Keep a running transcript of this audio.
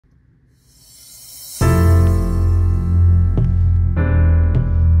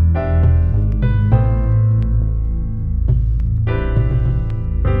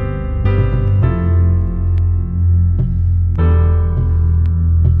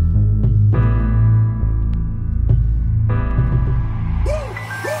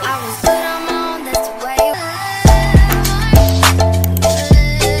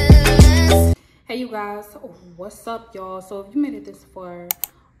What's up, y'all? So if you made it this far,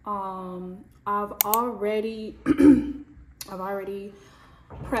 I've already prepped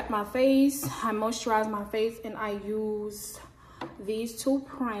my face. I moisturized my face, and I use these two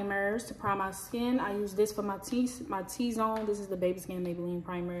primers to prime my skin. I use this for my T-zone. This is the Baby Skin Maybelline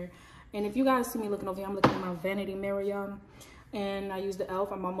primer. And if you guys see me looking over here, I'm looking at my vanity mirror, y'all. And I use the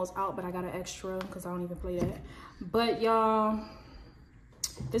e.l.f. I'm almost out, but I got an extra because I don't even play that. But y'all,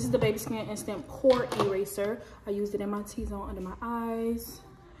 this is the Baby Skin Instant Pore Eraser. I used it in my T-zone under my eyes.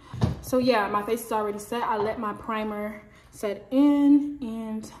 So yeah, my face is already set. I let my primer set in,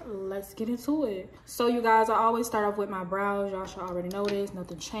 and let's get into it. So you guys, I always start off with my brows. Y'all should already know this.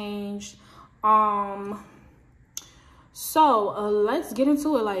 Nothing changed. So let's get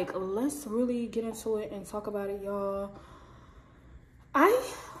into it. Like, let's really get into it and talk about it, y'all. I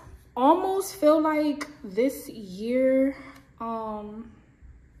almost feel like this year,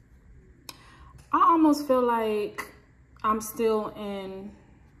 I almost feel like I'm still in,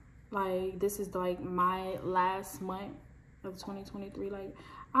 like, this is like my last month of 2023. Like,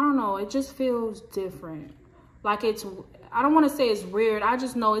 I don't know, it just feels different. Like, it's, I don't want to say it's weird. I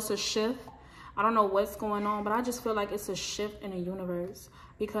just know it's a shift. I don't know what's going on, but I just feel like it's a shift in the universe,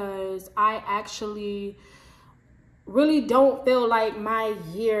 because I actually really don't feel like my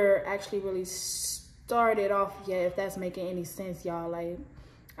year actually really started off yet, if that's making any sense, y'all. Like,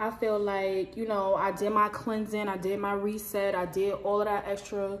 I feel like, you know, I did my cleansing, I did my reset, I did all of that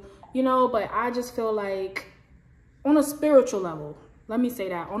extra, you know, but I just feel like on a spiritual level, let me say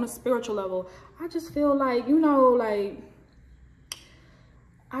that, on a spiritual level, I just feel like, you know, like,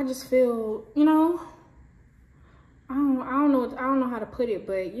 I just feel, you know, I don't know how to put it,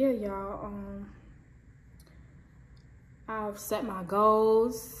 but yeah, y'all, I've set my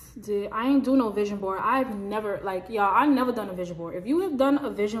goals. I ain't do no vision board. I've never, like, y'all, I've never done a vision board. If you have done a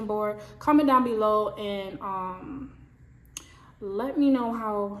vision board, comment down below and let me know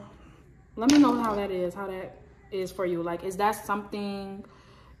how that is for you. Like, is that something,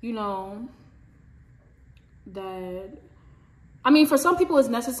 you know, that, I mean, for some people it's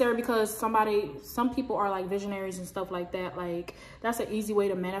necessary, because some people are like visionaries and stuff like that. Like, that's an easy way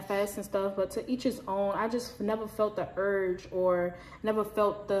to manifest and stuff, but to each his own. I just never felt the urge, or never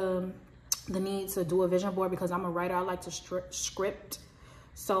felt the need to do a vision board, because I'm a writer. I like to script,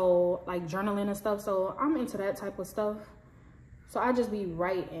 so like journaling and stuff. So I'm into that type of stuff. So I just be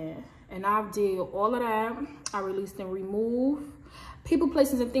writing, and I did all of that. I released and removed people,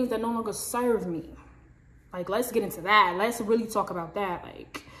 places, and things that no longer serve me. Like, let's get into that. Let's really talk about that.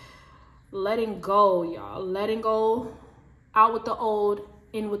 Like, letting go, y'all. Letting go, out with the old,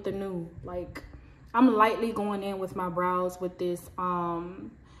 in with the new. Like, I'm lightly going in with my brows with this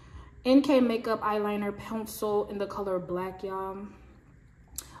NK Makeup eyeliner pencil in the color black, y'all.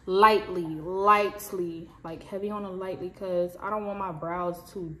 Lightly, like heavy on the lightly, because I don't want my brows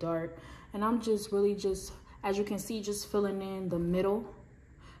too dark. And I'm just really just, as you can see, just filling in the middle.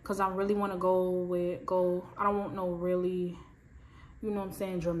 Because I really want to go, I don't want no really, you know what I'm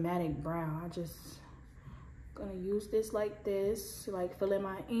saying, dramatic brow. I just gonna use this like this, like fill in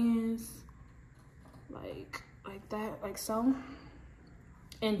my ends, like that, like so.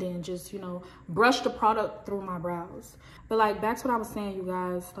 And then just, you know, brush the product through my brows. But like, back to what I was saying, you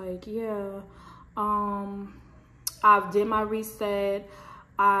guys, like, yeah, I've did my reset,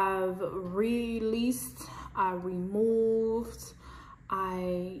 I've released, I removed,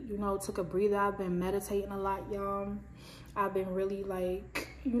 I, you know, took a breather. I've been meditating a lot, y'all. I've been really, like,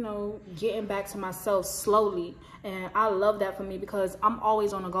 you know, getting back to myself slowly. And I love that for me, because I'm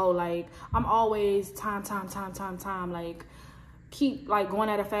always on the go. Like, I'm always time. Like, keep, like, going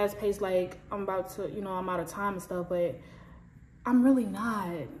at a fast pace. Like, I'm about to, you know, I'm out of time and stuff. But I'm really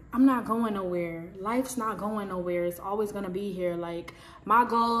not. I'm not going nowhere. Life's not going nowhere. It's always going to be here. Like, my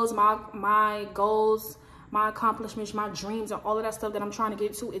goals, my accomplishments, my dreams, and all of that stuff that I'm trying to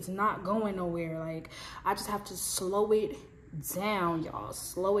get to, it's not going nowhere. Like, I just have to slow it down, y'all.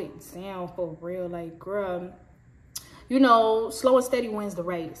 Slow it down for real. Like, Grwm, you know, slow and steady wins the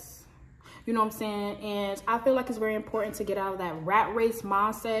race. You know what I'm saying? And I feel like it's very important to get out of that rat race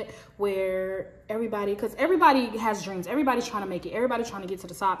mindset where everybody, because everybody has dreams. Everybody's trying to make it. Everybody's trying to get to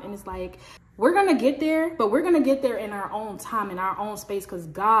the top. And it's like, we're going to get there, but we're going to get there in our own time, in our own space, because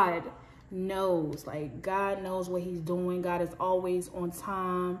God knows, like, God knows what he's doing. God is always on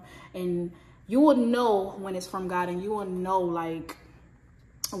time, and you will know when it's from God, and you will know, like,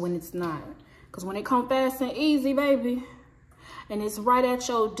 when it's not, because when it comes fast and easy, baby, and it's right at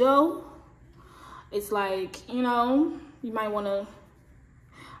your door, it's like, you know, you might want to,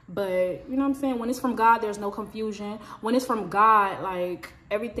 but you know what I'm saying, when it's from God, there's no confusion. When it's from God, like,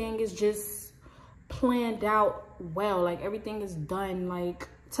 everything is just planned out well. Like everything is done like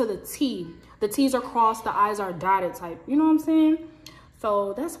to the T. The T's are crossed, the I's are dotted type. You know what I'm saying?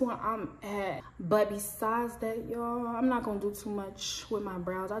 So that's where I'm at. But besides that, y'all, I'm not gonna do too much with my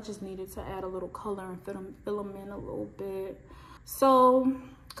brows. I just needed to add a little color and fill them in a little bit. So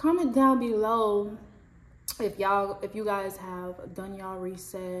comment down below if you guys have done y'all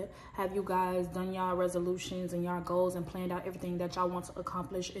reset. Have you guys done y'all resolutions and y'all goals and planned out everything that y'all want to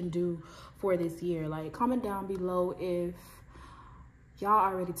accomplish and do for this year? Like, comment down below if y'all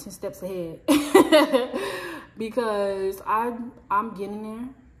already 10 steps ahead. Because I'm getting there,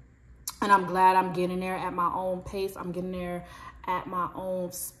 and I'm glad I'm getting there at my own pace. I'm getting there at my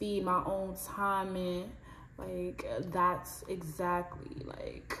own speed, my own timing. Like, that's exactly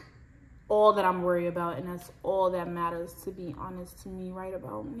like all that I'm worried about, and that's all that matters, to be honest, to me right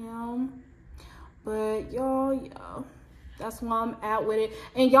about now. But y'all, yeah, that's where I'm at with it.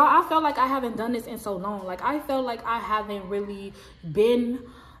 And y'all, I felt like I haven't done this in so long. Like, I felt like I haven't really been,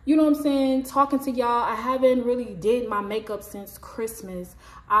 you know what I'm saying, talking to y'all. I haven't really did my makeup since Christmas.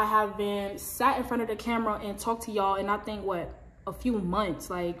 I haven't sat in front of the camera and talked to y'all in, I think, what, a few months,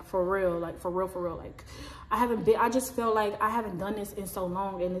 like, for real, like, for real. Like, I just feel like I haven't done this in so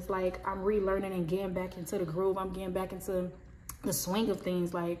long, and it's like I'm relearning and getting back into the groove. I'm getting back into the swing of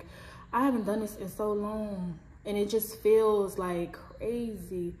things. Like, I haven't done this in so long, and it just feels like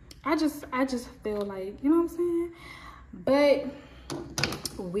crazy. I just feel like, you know what I'm saying? But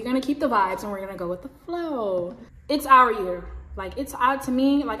we're gonna keep the vibes and we're gonna go with the flow. It's our year. Like, it's out to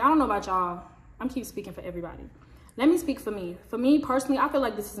me. Like, I don't know about y'all. I'm keep speaking for everybody. Let me speak for me. For me personally, I feel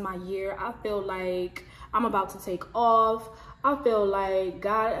like this is my year. I feel like I'm about to take off. I feel like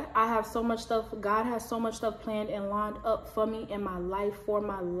God has so much stuff planned and lined up for me in my life, for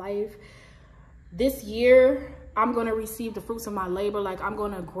my life. This year, I'm going to receive the fruits of my labor. Like, I'm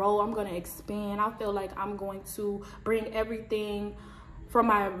going to grow. I'm going to expand. I feel like I'm going to bring everything from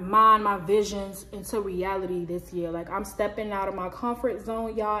my mind, my visions, into reality this year. Like, I'm stepping out of my comfort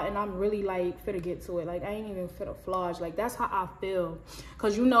zone, y'all, and I'm really, like, finna get to it. Like, I ain't even finna flodge. Like, that's how I feel.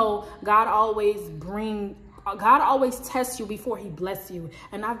 Because, you know, God always tests you before he bless you.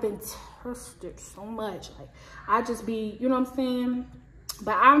 And I've been tested so much. Like, I just be, you know what I'm saying?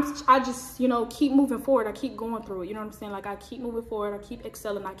 But I just, you know, keep moving forward. I keep going through it. You know what I'm saying? Like, I keep moving forward. I keep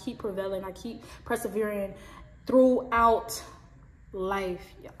excelling. I keep prevailing. I keep persevering throughout life,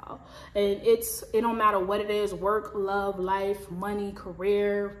 y'all. And it don't matter what it is, work, love, life, money,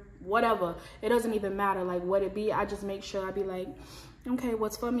 career, whatever. It doesn't even matter, like, what it be. I just make sure I be like, okay,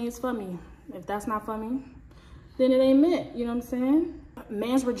 what's for me is for me. If that's not for me, then it ain't meant. You know what I'm saying?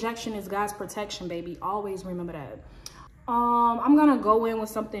 Man's rejection is God's protection, baby. Always remember that. I'm gonna go in with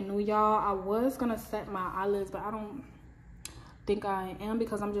something new, y'all. I was gonna set my eyelids, but I don't think I am,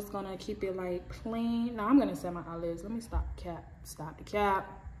 because I'm just gonna keep it like plain. No, I'm gonna set my eyelids. Let me stop the cap.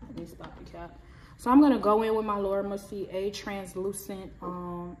 Let me stop the cap. So I'm gonna go in with my Laura Mercier translucent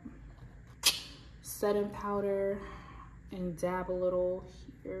setting powder and dab a little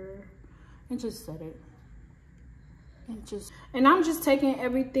here and just set it. And I'm just taking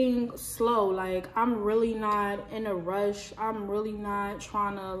everything slow. Like, I'm really not in a rush. I'm really not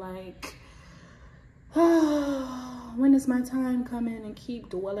trying to, like, when is my time coming, and keep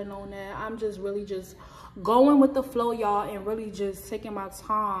dwelling on that. I'm just really just going with the flow, y'all, and really just taking my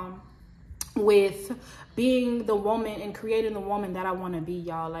time with being the woman and creating the woman that I want to be,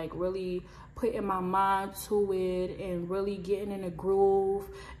 y'all. Like, really putting my mind to it and really getting in the groove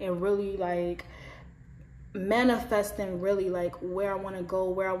and really, like, manifesting really, like, where I want to go,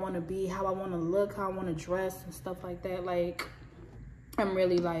 where I want to be, how I want to look, how I want to dress and stuff like that. Like, I'm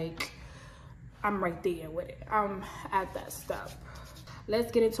really, like, I'm right there with it. I'm at that step.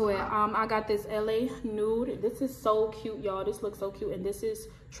 Let's get into it. I got this LA nude. This is so cute, y'all. This looks so cute. And this is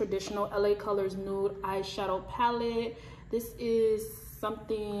traditional LA Colors nude eyeshadow palette. This is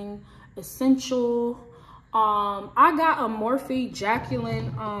something essential. I got a Morphe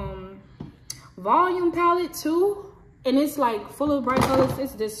Jacqueline volume palette too, and it's like full of bright colors.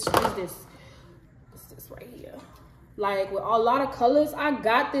 It's this right here, like, with a lot of colors. I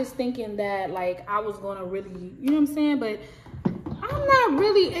got this thinking that, like, I was gonna really, you know what I'm saying, but I'm not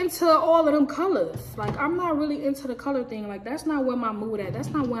really into all of them colors. Like, I'm not really into the color thing. Like, that's not where my mood at. That's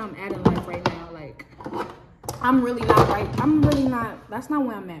not where I'm at in life right now. Like, that's not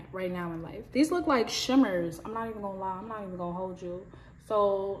where I'm at right now in life. These look like shimmers. I'm not even gonna lie. I'm not even gonna hold you.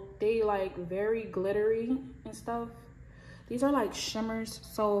 So they, like, very glittery and stuff. These are like shimmers.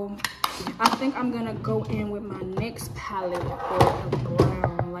 So I think I'm gonna go in with my NYX palette for a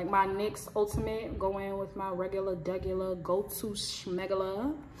brown. Like, my NYX Ultimate, go in with my regular, degular, go-to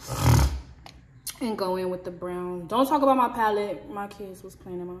schmegula. and go in with the brown. Don't talk about my palette. My kids was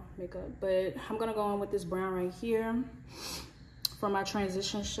playing in my makeup, but I'm gonna go in with this brown right here for my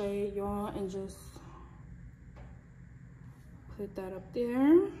transition shade, y'all, and just put that up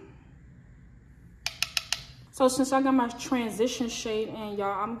there. So since I got my transition shade in,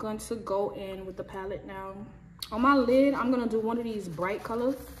 y'all, I'm going to go in with the palette now. On my lid, I'm gonna do one of these bright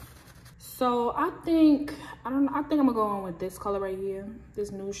colors. So I think I'm gonna go on with this color right here,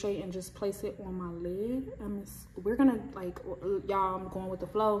 this nude shade, and just place it on my lid. We're gonna, like, y'all, I'm going with the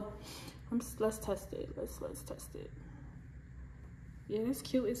flow. Let's test it. Let's test it. Yeah, it's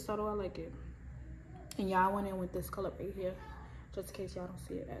cute. It's subtle. I like it. And y'all, I went in with this color right here, just in case y'all don't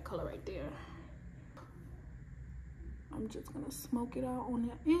see it. That color right there. I'm just gonna smoke it out on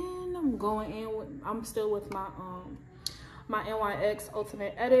the end. I'm going in with, I'm still with my my NYX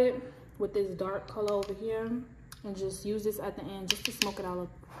Ultimate Edit with this dark color over here, and just use this at the end just to smoke it out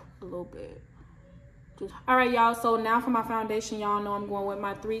a little bit. All right, y'all, so now for my foundation, y'all know I'm going with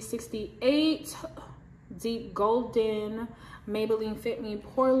my 368 Deep Golden Maybelline Fit Me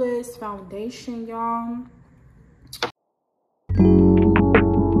Poreless Foundation, y'all.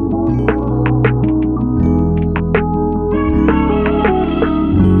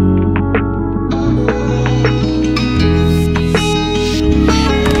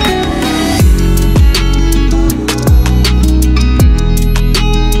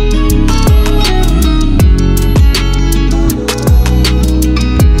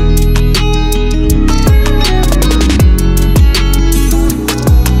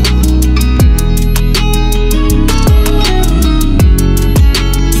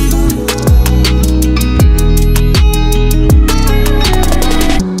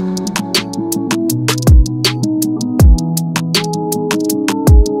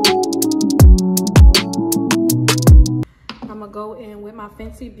 Go in with my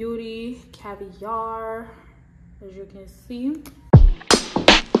Fenty Beauty Caviar, as you can see.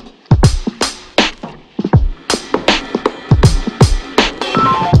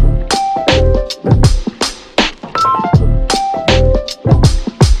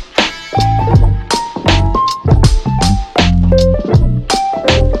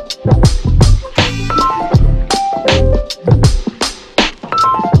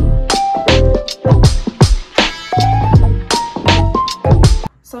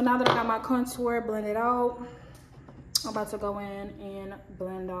 Now that I got my contour blended out, I'm about to go in and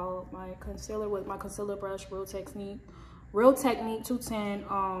blend out my concealer with my concealer brush, Real Technique 210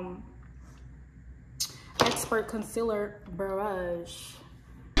 Expert Concealer Brush.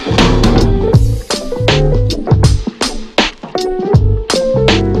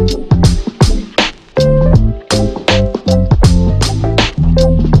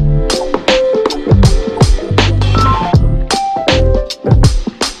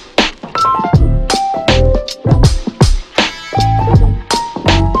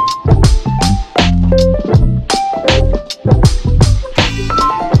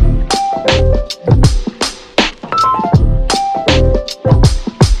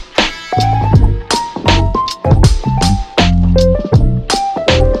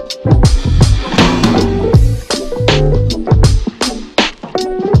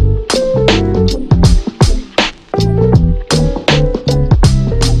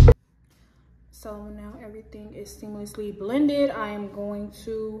 So now everything is seamlessly blended. I am going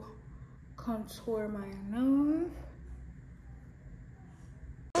to contour my nose.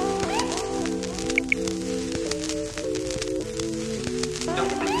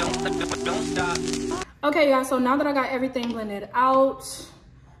 Don't stop. Okay, y'all, so now that I got everything blended out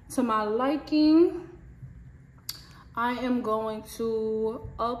to my liking, I am going to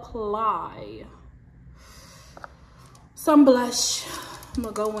apply some blush. I'm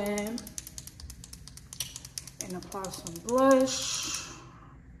gonna go in and apply some blush,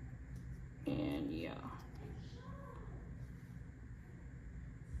 and yeah.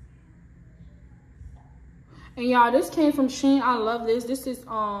 And y'all, this came from Shein. I love this. This is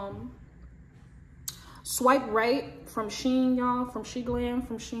Swipe Right from Shein, y'all, from She Glam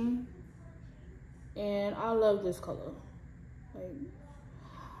from Shein. And I love this color. Like,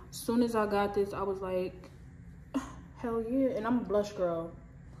 as soon as I got this, I was like, hell yeah. And I'm a blush girl.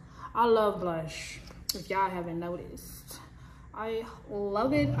 I love blush, if y'all haven't noticed. I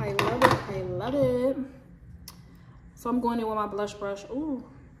love it, I love it, I love it. So I'm going in with my blush brush, ooh,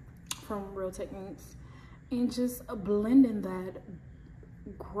 from Real Techniques, and just blending that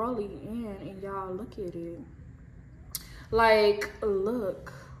grully in. And y'all, look at it. Like,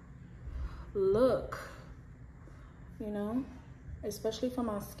 look, you know, especially for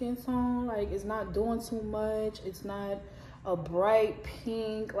my skin tone. Like, it's not doing too much. It's not a bright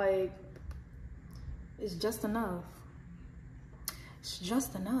pink. Like, It's just enough. It's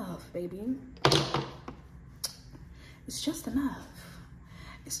just enough, baby. It's just enough.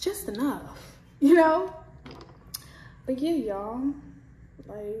 It's just enough, you know? But yeah, y'all,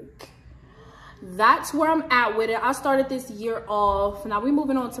 like, that's where I'm at with it. I started this year off. Now we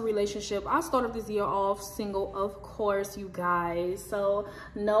moving on to relationship. I started this year off single, of course, you guys. So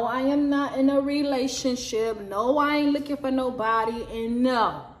no, I am not in a relationship. No, I ain't looking for nobody. And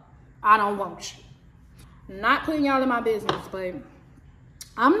no, I don't want you. Not putting y'all in my business, but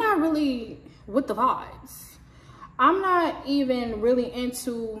I'm not really with the vibes. I'm not even really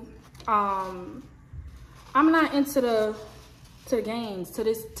into I'm not into the games, to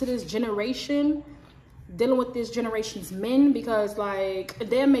this generation, dealing with this generation's men, because like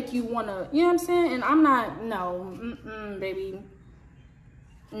they'll make you wanna, you know what I'm saying? And I'm not, no, baby,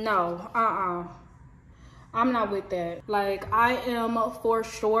 no, I'm not with that. Like, I am for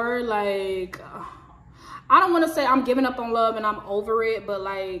sure, like, I don't want to say I'm giving up on love and I'm over it, but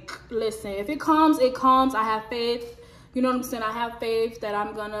like, listen, if it comes, it comes. I have faith. You know what I'm saying? I have faith that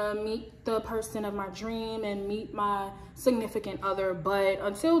I'm gonna meet the person of my dream and meet my significant other. But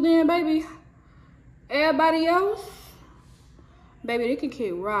until then, baby, everybody else, baby, they can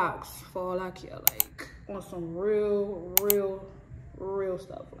kick rocks for all I care. Like, on some real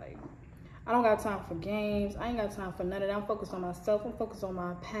stuff. Like, I don't got time for games. I ain't got time for none of that. I'm focused on myself. I'm focused on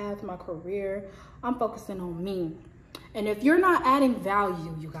my path, my career. I'm focusing on me. And if you're not adding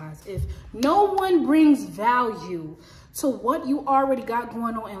value, you guys, if no one brings value to what you already got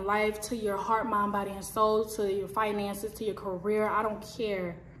going on in life, to your heart, mind, body, and soul, to your finances, to your career, I don't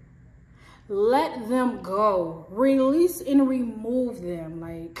care. Let them go. Release and remove them.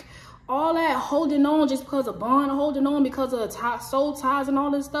 Like, all that holding on just because of bond, holding on because of soul ties and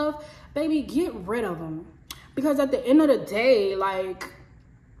all this stuff, baby, get rid of them. Because at the end of the day, like,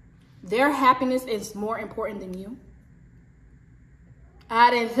 their happiness is more important than you. I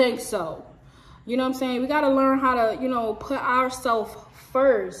didn't think so. You know what I'm saying? We got to learn how to, you know, put ourselves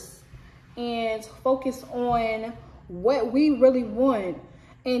first and focus on what we really want.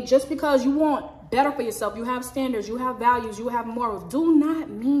 And just because you want better for yourself, you have standards, you have values, you have morals, do not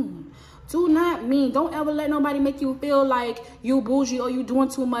mean, don't ever let nobody make you feel like you bougie or you doing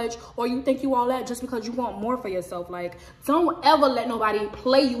too much or you think you all that just because you want more for yourself. Like, don't ever let nobody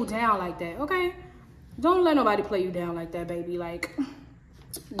play you down like that, okay? Don't let nobody play you down like that, baby. Like,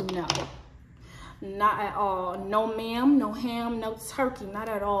 no. Not at all. No ma'am, no ham, no turkey, not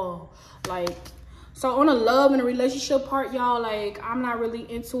at all. Like, so on a love and a relationship part, y'all, like, I'm not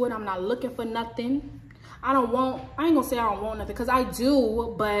really into it. I'm not looking for nothing. I ain't gonna say I don't want nothing, because I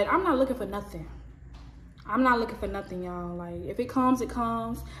do, but I'm not looking for nothing. I'm not looking for nothing, y'all. Like, if it comes, it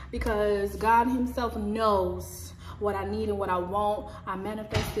comes, because God himself knows what I need and what I want. I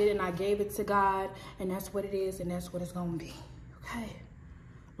manifested and I gave it to God, and that's what it is, and that's what it's gonna be, okay?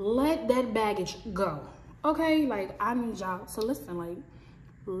 Let that baggage go, okay? Like, I need y'all to listen. Like,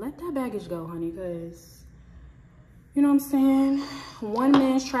 let that baggage go, honey, because, you know what I'm saying? One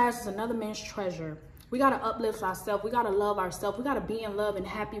man's trash is another man's treasure. We got to uplift ourselves. We got to love ourselves. We got to be in love and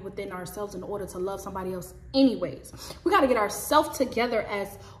happy within ourselves in order to love somebody else anyways. We got to get ourselves together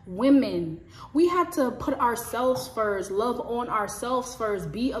as women. We have to put ourselves first, love on ourselves first,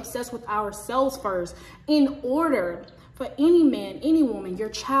 be obsessed with ourselves first in order for any man, any woman, your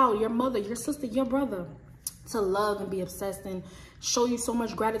child, your mother, your sister, your brother, to love and be obsessed and show you so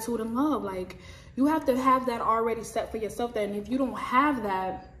much gratitude and love. Like, you have to have that already set for yourself. And if you don't have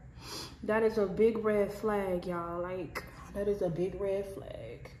that, that is a big red flag, y'all. Like, that is a big red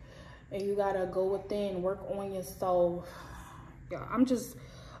flag. And you gotta go within, work on yourself. Yeah, I'm just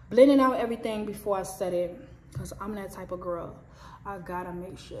blending out everything before I said it, because I'm that type of girl. I gotta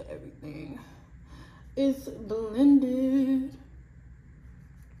make sure everything is blended.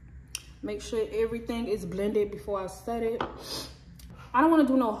 Make sure everything is blended before I set it. I don't want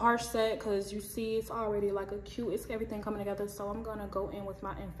to do no harsh set, because you see it's already like a cute, it's everything coming together. So I'm gonna go in with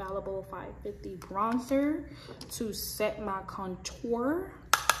my infallible 550 bronzer to set my contour.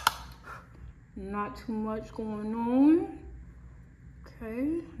 Not too much going on.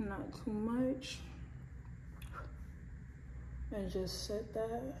 Okay, not too much. And just set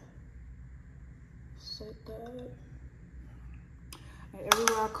that. Set that. And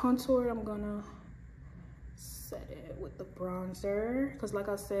everywhere I contour, I'm gonna set it with the bronzer, because like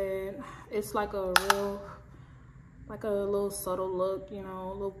I said, it's like a little subtle look, you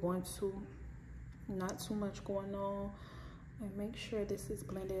know, a little 1-2, not too much going on. And make sure this is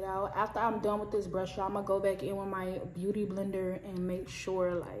blended out. After I'm done with this brush, I'm gonna go back in with my beauty blender and make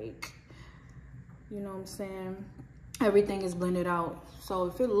sure, like, you know what I'm saying, everything is blended out. So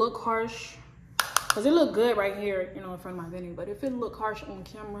if it look harsh, Because it look good right here, you know, in front of my video. But if it look harsh on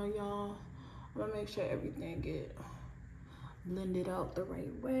camera, y'all, I'm gonna make sure everything get blended out the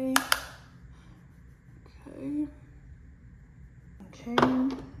right way. Okay. Okay.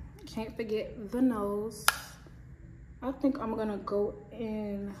 Can't forget the nose. I think I'm gonna go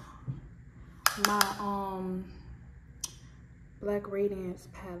in my Black Radiance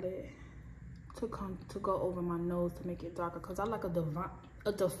palette to go over my nose to make it darker, because I like a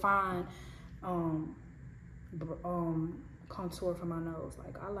defined contour for my nose.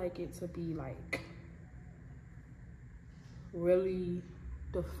 Like, I like it to be like really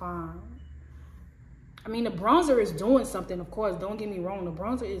defined. I mean, the bronzer is doing something, of course, don't get me wrong. The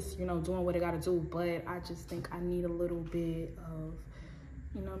bronzer is, you know, doing what it gotta do, but I just think I need a little bit of,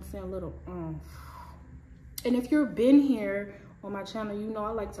 you know what I'm saying, a little And if you've been here on my channel, you know I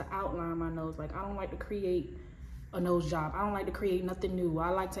like to outline my nose. Like, I don't like to create a nose job. I don't like to create nothing new. I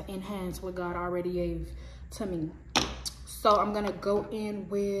like to enhance what God already gave to me. So I'm gonna go in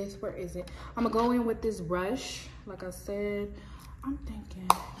with, where is it? I'm gonna go in with this brush. Like I said, I'm thinking,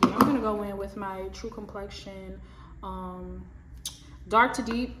 yeah, I'm gonna go in with my True Complexion Dark to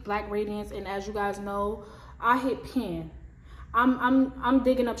Deep Black Radiance. And as you guys know, I hit pen. I'm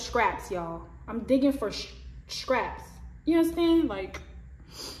digging up scraps, y'all. I'm digging for scraps. You understand? Like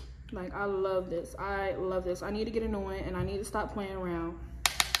I love this. I love this. I need to get into it, and I need to stop playing around.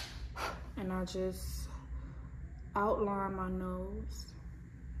 And I just outline my nose.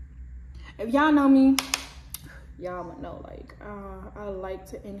 If y'all know me, y'all would know, like, I like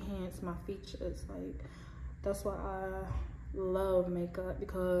to enhance my features. Like, that's why I love makeup,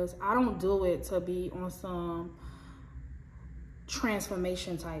 because I don't do it to be on some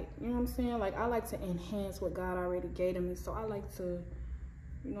transformation type, you know what I'm saying? Like, I like to enhance what God already gave to me. So I like to,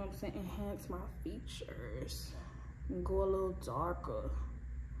 you know what I'm saying, enhance my features and go a little darker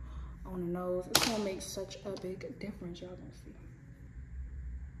on the nose. It's gonna make such a big difference, y'all gonna see.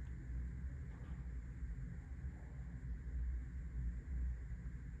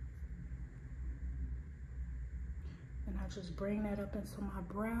 And I just bring that up into my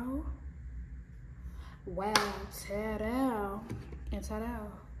brow. Wow, ta-da, and ta-da.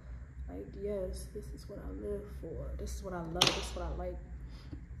 Like, yes, this is what I live for. This is what I love. This is what I like.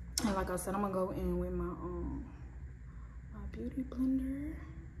 And like I said, I'm gonna go in with my beauty blender,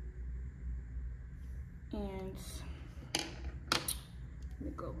 and let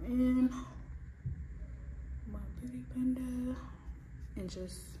me go in my beauty blender and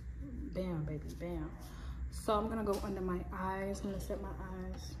just bam, baby, bam. So I'm gonna go under my eyes. I'm gonna set my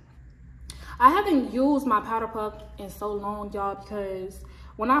eyes. I haven't used my powder puff in so long, y'all, because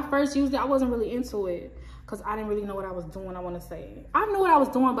when I first used it, I wasn't really into it, because I didn't really know what I was doing. I want to say I knew what I was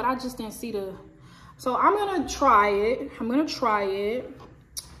doing, but I just didn't see the. So I'm gonna try it.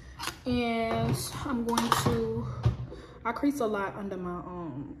 And I'm going to. I crease a lot under my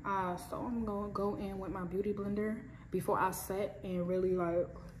eyes, so I'm gonna go in with my beauty blender before I set, and really, like,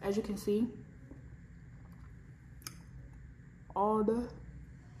 as you can see, all the.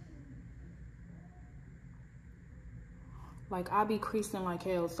 Like, I be creasing like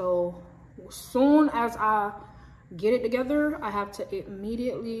hell. So soon as I get it together, I have to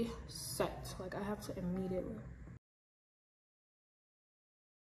immediately set. Like, I have to immediately.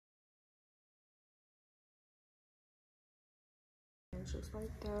 And just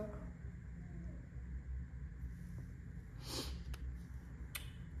like that.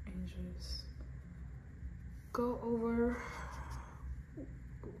 And just go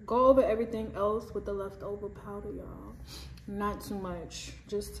over everything else with the leftover powder, y'all. Not too much,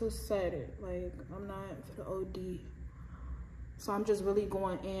 just to set it. Like, I'm not for the OD. So I'm just really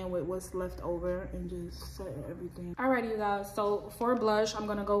going in with what's left over and just set everything. Alrighty, you guys. So for blush, I'm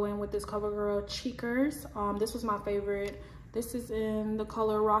gonna go in with this CoverGirl Cheekers. This was my favorite. This is in the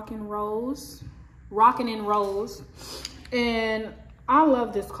color Rockin' in Rose. And I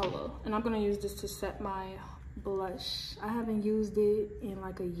love this color. And I'm gonna use this to set my blush. I haven't used it in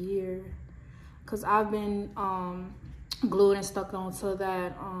like a year, because I've been glued and stuck onto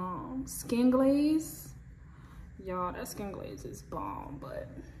that skin glaze. Y'all, that skin glaze is bomb, but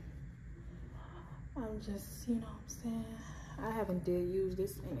I'm just, you know what I'm saying, I haven't used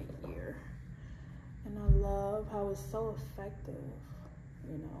this in a year, and I love how it's so effective,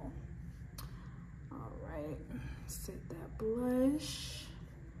 you know. All right, set that blush.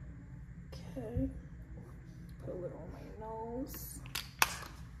 Okay, put a little on my nose,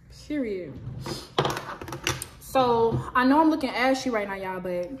 period. So I know I'm looking ashy right now, y'all,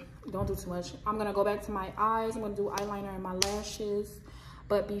 but don't do too much. I'm gonna go back to my eyes. I'm gonna do eyeliner and my lashes.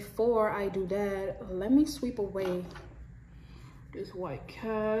 But before I do that, let me sweep away this white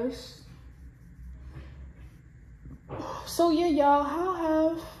cast. So yeah, y'all, how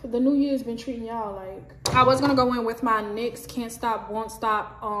have the new year's been treating y'all? Like, I was gonna go in with my NYX Can't Stop Won't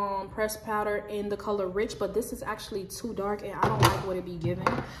Stop pressed powder in the color Rich, but this is actually too dark and I don't like what it be giving.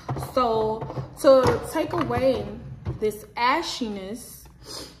 So to take away this ashiness,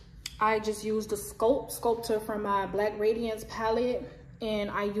 I just used the sculptor from my Black Radiance palette,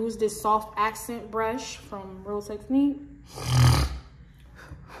 and I used this soft accent brush from Real Technique,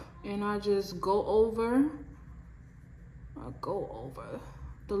 and I just go over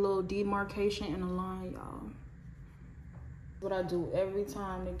the little demarcation in the line, y'all. What I do every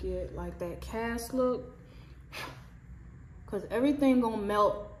time to get like that cast look, because everything gonna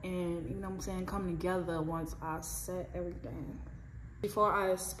melt and, you know what I'm saying, come together once I set everything. Before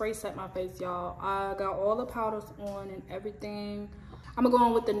I spray set my face, y'all, I got all the powders on and everything. I'm gonna go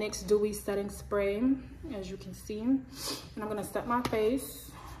on with the NYX Dewy Setting Spray, as you can see, and I'm gonna set my face.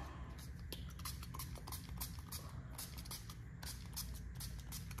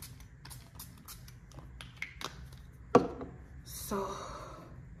 So,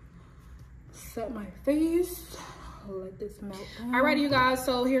 set my face, let this melt down. Alrighty, you guys,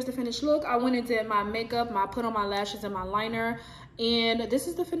 so here's the finished look. I went and did my makeup, I put on my lashes and my liner, and this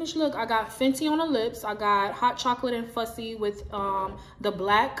is the finished look. I got Fenty on the lips. I got Hot Chocolate and Fussy with the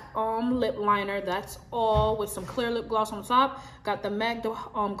black lip liner. That's all, with some clear lip gloss on top. Got the MAC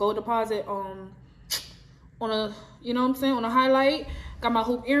Gold Deposit on a, you know what I'm saying, on a highlight. Got my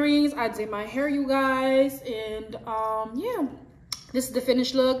hoop earrings. I did my hair, you guys, and yeah. This is the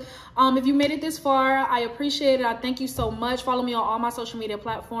finished look. If you made it this far, I appreciate it. I thank you so much. Follow me on all my social media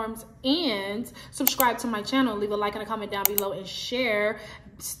platforms and subscribe to my channel. Leave a like and a comment down below and share.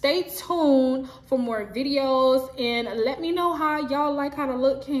 Stay tuned for more videos and let me know how y'all like how the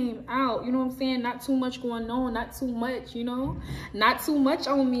look came out. You know what I'm saying? Not too much going on, not too much, you know? Not too much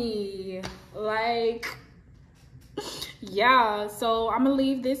on me. Like, yeah, so I'm gonna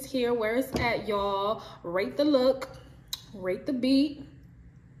leave this here where it's at, y'all. Rate the look, rate the beat,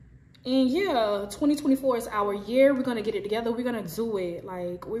 and yeah, 2024 is our year. We're gonna get it together. We're gonna do it.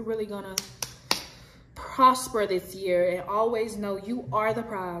 Like, we're really gonna prosper this year, and always know you are the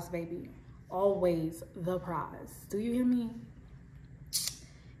prize, baby. Always the prize. Do you hear me?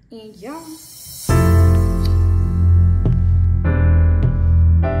 And yeah.